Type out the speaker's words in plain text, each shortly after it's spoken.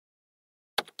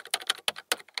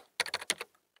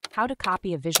How to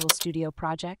copy a Visual Studio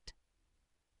project?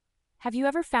 Have you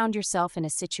ever found yourself in a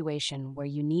situation where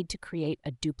you need to create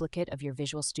a duplicate of your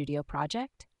Visual Studio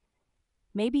project?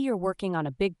 Maybe you're working on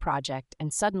a big project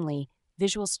and suddenly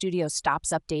Visual Studio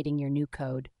stops updating your new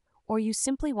code, or you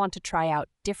simply want to try out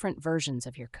different versions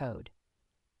of your code.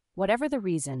 Whatever the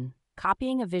reason,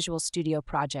 copying a Visual Studio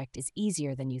project is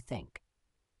easier than you think.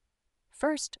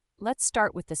 First, let's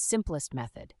start with the simplest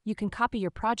method. You can copy your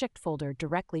project folder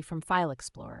directly from File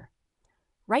Explorer.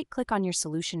 Right-click on your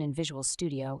solution in Visual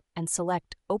Studio and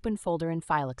select Open Folder in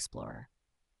File Explorer.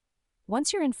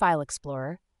 Once you're in File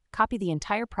Explorer, copy the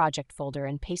entire project folder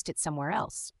and paste it somewhere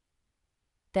else.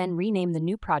 Then rename the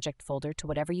new project folder to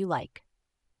whatever you like.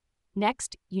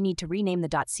 Next, you need to rename the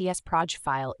 .csproj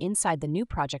file inside the new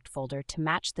project folder to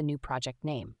match the new project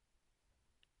name.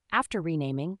 After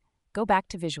renaming, go back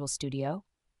to Visual Studio,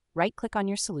 right-click on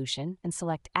your solution and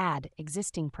select Add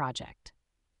Existing Project.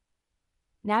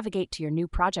 Navigate to your new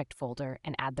project folder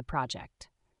and add the project.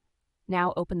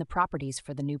 Now open the properties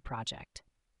for the new project.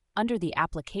 Under the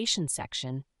Application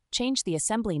section, change the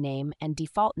assembly name and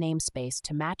default namespace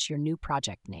to match your new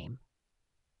project name.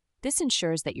 This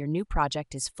ensures that your new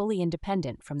project is fully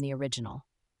independent from the original.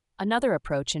 Another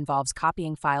approach involves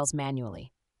copying files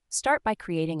manually. Start by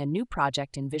creating a new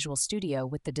project in Visual Studio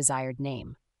with the desired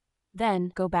name.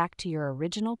 Then go back to your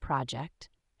original project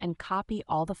and copy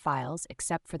all the files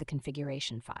except for the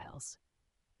configuration files.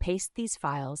 Paste these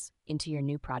files into your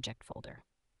new project folder.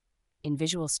 In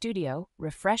Visual Studio,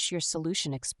 refresh your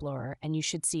Solution Explorer and you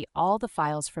should see all the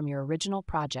files from your original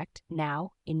project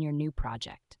now in your new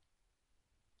project.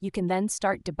 You can then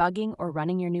start debugging or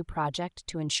running your new project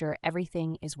to ensure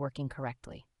everything is working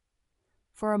correctly.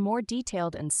 For a more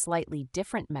detailed and slightly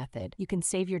different method, you can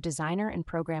save your designer and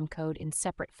program code in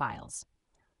separate files.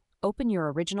 Open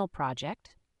your original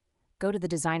project, go to the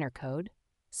designer code,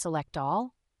 select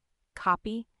all,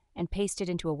 copy, and paste it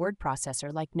into a word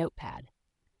processor like Notepad.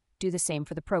 Do the same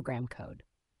for the program code.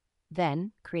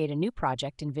 Then, create a new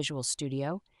project in Visual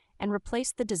Studio and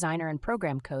replace the designer and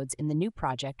program codes in the new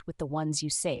project with the ones you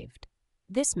saved.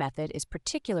 This method is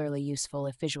particularly useful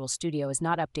if Visual Studio is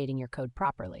not updating your code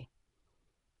properly.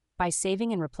 By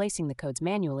saving and replacing the codes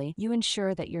manually, you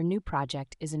ensure that your new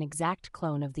project is an exact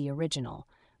clone of the original,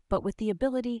 but with the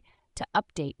ability to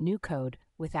update new code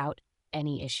without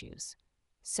any issues.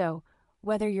 So,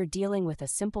 whether you're dealing with a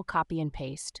simple copy and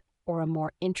paste or a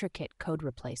more intricate code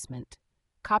replacement,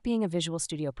 copying a Visual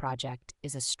Studio project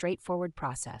is a straightforward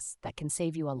process that can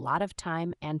save you a lot of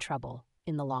time and trouble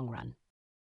in the long run.